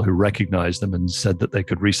Control who recognized them and said that they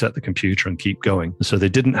could reset the computer and keep going. So they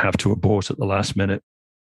didn't have to abort at the last minute.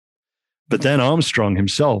 But then Armstrong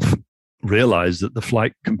himself realized that the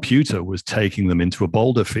flight computer was taking them into a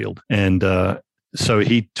boulder field. And so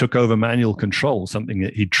he took over manual control, something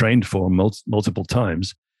that he'd trained for multiple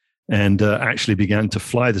times, and actually began to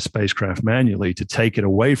fly the spacecraft manually to take it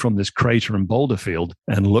away from this crater and boulder field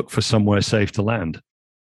and look for somewhere safe to land.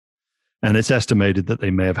 And it's estimated that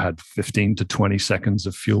they may have had 15 to 20 seconds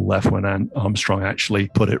of fuel left when Armstrong actually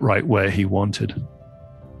put it right where he wanted.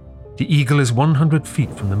 The Eagle is 100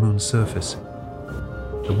 feet from the moon's surface.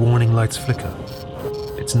 The warning lights flicker.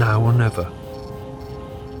 It's now or never.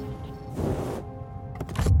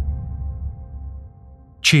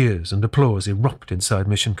 Cheers and applause erupt inside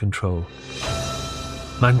Mission Control.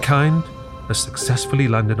 Mankind has successfully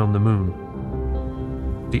landed on the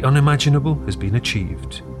moon. The unimaginable has been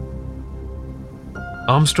achieved.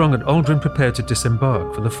 Armstrong and Aldrin prepared to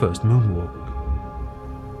disembark for the first moonwalk.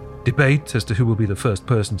 Debate as to who will be the first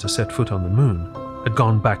person to set foot on the moon had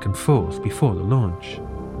gone back and forth before the launch.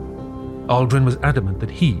 Aldrin was adamant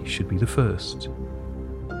that he should be the first.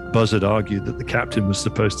 Buzz had argued that the captain was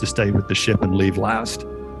supposed to stay with the ship and leave last.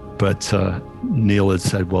 But Neil had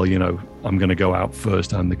said, well, I'm going to go out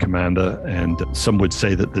first. I'm the commander. And some would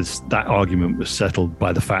say that that argument was settled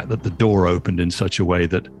by the fact that the door opened in such a way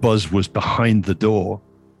that Buzz was behind the door.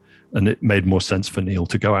 And it made more sense for Neil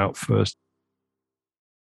to go out first.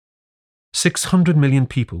 600 million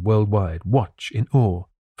people worldwide watch in awe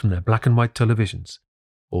from their black and white televisions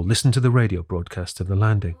or listen to the radio broadcast of the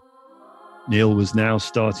landing. Neil was now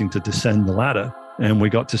starting to descend the ladder, and we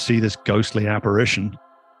got to see this ghostly apparition.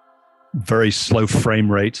 Very slow frame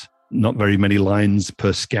rate, not very many lines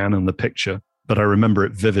per scan on the picture, but I remember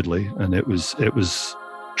it vividly, and it was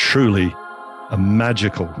truly a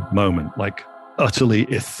magical moment, like utterly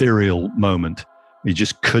ethereal moment. You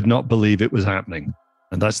just could not believe it was happening,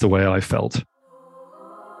 and that's the way I felt.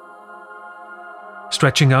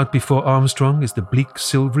 Stretching out before Armstrong is the bleak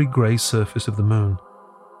silvery grey surface of the moon.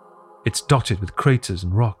 It's dotted with craters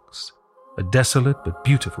and rocks, a desolate but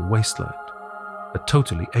beautiful wasteland. A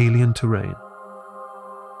totally alien terrain.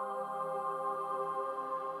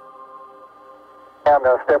 I'm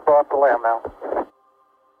going to step off the limb now.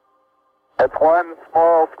 It's one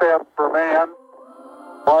small step for man,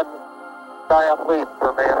 one giant leap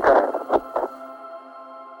for mankind.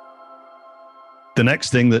 The next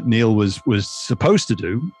thing that Neil was supposed to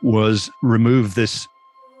do was remove this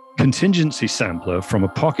contingency sampler from a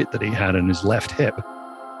pocket that he had in his left hip.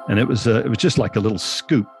 And it was just like a little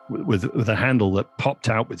scoop with a handle that popped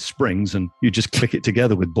out with springs, and you just click it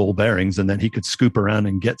together with ball bearings, and then he could scoop around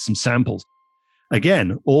and get some samples.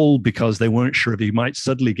 Again, all because they weren't sure if he might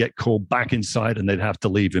suddenly get called back inside and they'd have to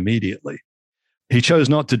leave immediately. He chose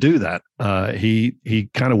not to do that. He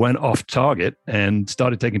kind of went off target and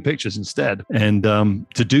started taking pictures instead. And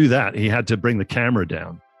to do that, he had to bring the camera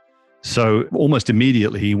down. So almost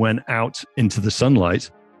immediately, he went out into the sunlight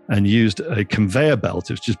and used a conveyor belt.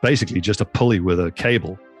 It was just basically just a pulley with a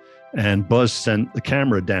cable. And Buzz sent the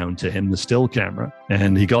camera down to him, the still camera,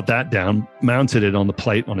 and he got that down, mounted it on the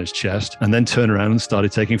plate on his chest, and then turned around and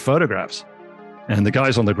started taking photographs. And the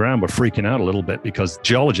guys on the ground were freaking out a little bit because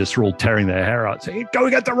geologists were all tearing their hair out, saying, go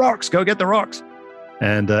get the rocks, go get the rocks.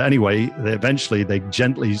 And anyway, they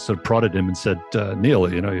gently sort of prodded him and said,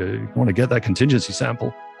 Neil, you want to get that contingency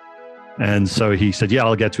sample? And so he said, yeah,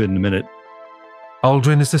 I'll get to it in a minute.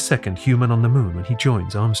 Aldrin is the second human on the moon when he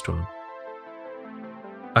joins Armstrong.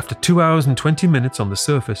 After 2 hours and 20 minutes on the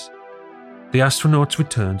surface, the astronauts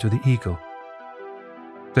return to the Eagle.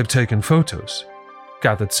 They've taken photos,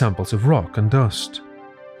 gathered samples of rock and dust,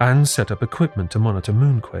 and set up equipment to monitor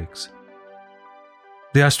moonquakes.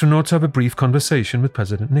 The astronauts have a brief conversation with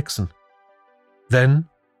President Nixon. Then,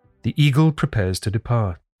 the Eagle prepares to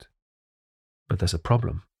depart. But there's a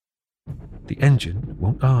problem. The engine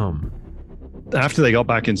won't arm. After they got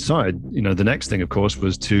back inside, the next thing, of course,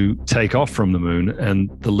 was to take off from the moon, and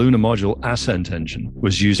the lunar module ascent engine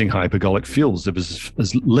was using hypergolic fuels. There was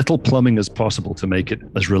as little plumbing as possible to make it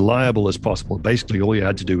as reliable as possible. Basically, all you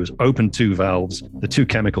had to do was open two valves, the two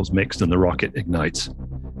chemicals mixed, and the rocket ignites.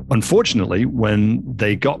 Unfortunately, when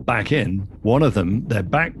they got back in, one of them, their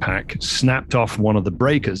backpack, snapped off one of the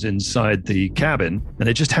breakers inside the cabin, and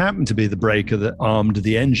it just happened to be the breaker that armed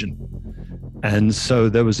the engine. And so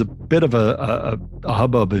there was a bit of a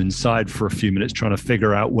hubbub inside for a few minutes trying to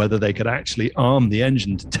figure out whether they could actually arm the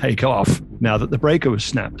engine to take off now that the breaker was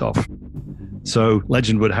snapped off. So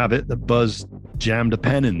legend would have it that Buzz jammed a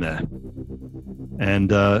pen in there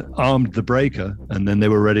and armed the breaker, and then they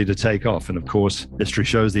were ready to take off. And of course, history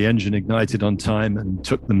shows the engine ignited on time and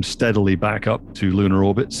took them steadily back up to lunar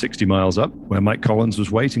orbit, 60 miles up, where Mike Collins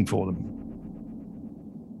was waiting for them.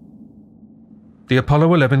 The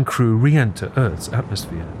Apollo 11 crew re-enter Earth's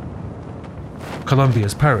atmosphere.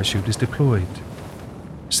 Columbia's parachute is deployed.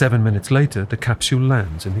 7 minutes later, the capsule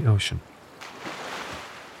lands in the ocean.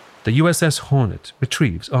 The USS Hornet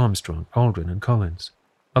retrieves Armstrong, Aldrin, and Collins,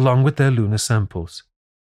 along with their lunar samples.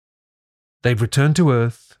 They've returned to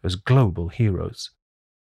Earth as global heroes.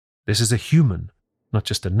 This is a human, not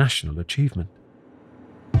just a national achievement.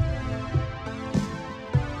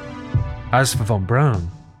 As for von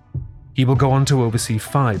Braun, He will go on to oversee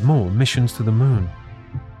 5 more missions to the moon.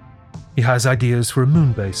 He has ideas for a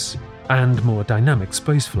moon base and more dynamic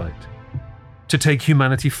spaceflight, to take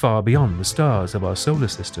humanity far beyond the stars of our solar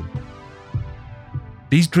system.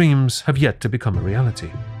 These dreams have yet to become a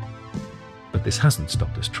reality, but this hasn't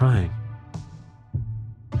stopped us trying.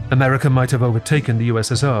 America might have overtaken the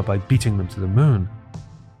USSR by beating them to the moon,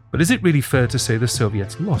 but is it really fair to say the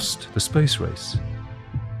Soviets lost the space race?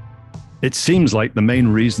 It seems like the main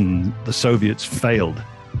reason the Soviets failed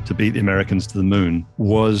to beat the Americans to the moon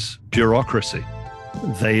was bureaucracy.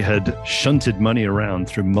 They had shunted money around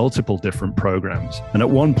through multiple different programs, and at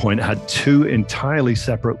one point had 2 entirely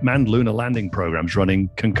separate manned lunar landing programs running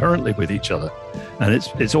concurrently with each other. And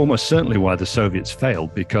it's almost certainly why the Soviets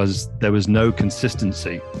failed, because there was no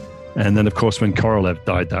consistency. And then, of course, when Korolev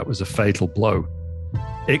died, that was a fatal blow.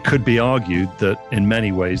 It could be argued that in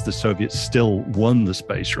many ways the Soviets still won the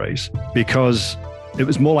space race, because it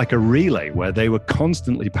was more like a relay where they were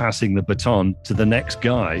constantly passing the baton to the next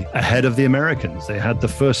guy ahead of the Americans. They had the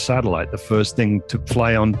first satellite, the first thing to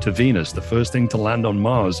fly on to Venus, the first thing to land on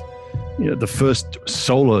Mars, the first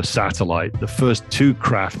solar satellite, the first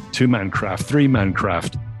 2-man craft, 3-man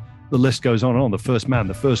craft. The list goes on and on. The first man,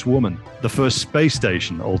 the first woman, the first space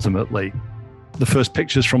station, ultimately. The first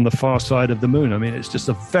pictures from the far side of the moon. I mean, it's just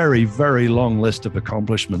a very, very long list of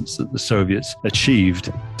accomplishments that the Soviets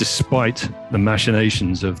achieved despite the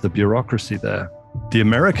machinations of the bureaucracy there. The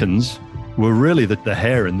Americans were really the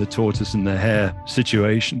hare in the tortoise and the hare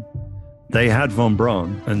situation. They had von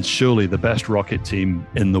Braun and surely the best rocket team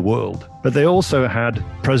in the world. But they also had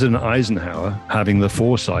President Eisenhower having the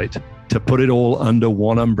foresight to put it all under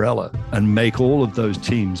one umbrella and make all of those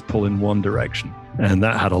teams pull in one direction. And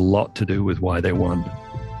that had a lot to do with why they won.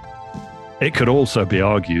 It could also be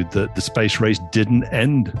argued that the space race didn't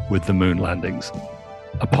end with the moon landings.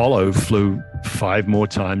 Apollo flew 5 more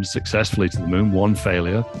times successfully to the moon, 1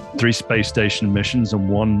 failure, 3 space station missions, and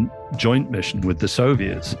 1 joint mission with the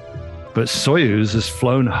Soviets. But Soyuz has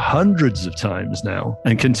flown hundreds of times now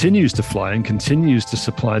and continues to fly and continues to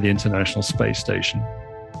supply the International Space Station.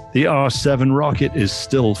 The R-7 rocket is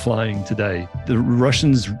still flying today. The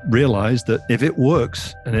Russians realized that if it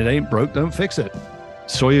works and it ain't broke, don't fix it.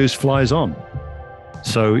 Soyuz flies on.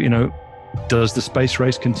 So, does the space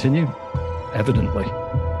race continue? Evidently.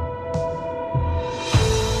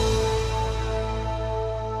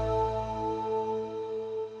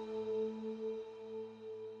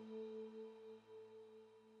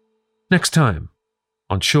 Next time,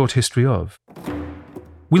 on Short History Of,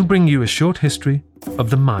 we'll bring you a short history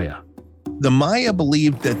of the Maya. The Maya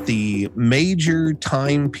believed that the major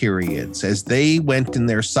time periods, as they went in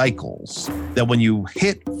their cycles, that when you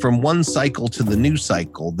hit from one cycle to the new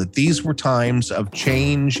cycle, that these were times of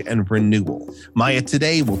change and renewal. Maya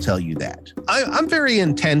today will tell you that. I'm very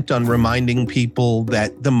intent on reminding people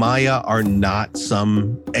that the Maya are not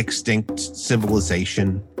some extinct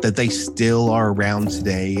civilization, that they still are around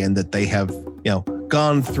today, and that they have,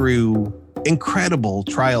 gone through incredible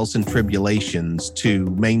trials and tribulations to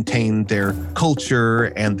maintain their culture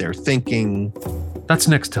and their thinking. That's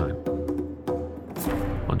next time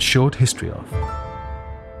on Short History Of.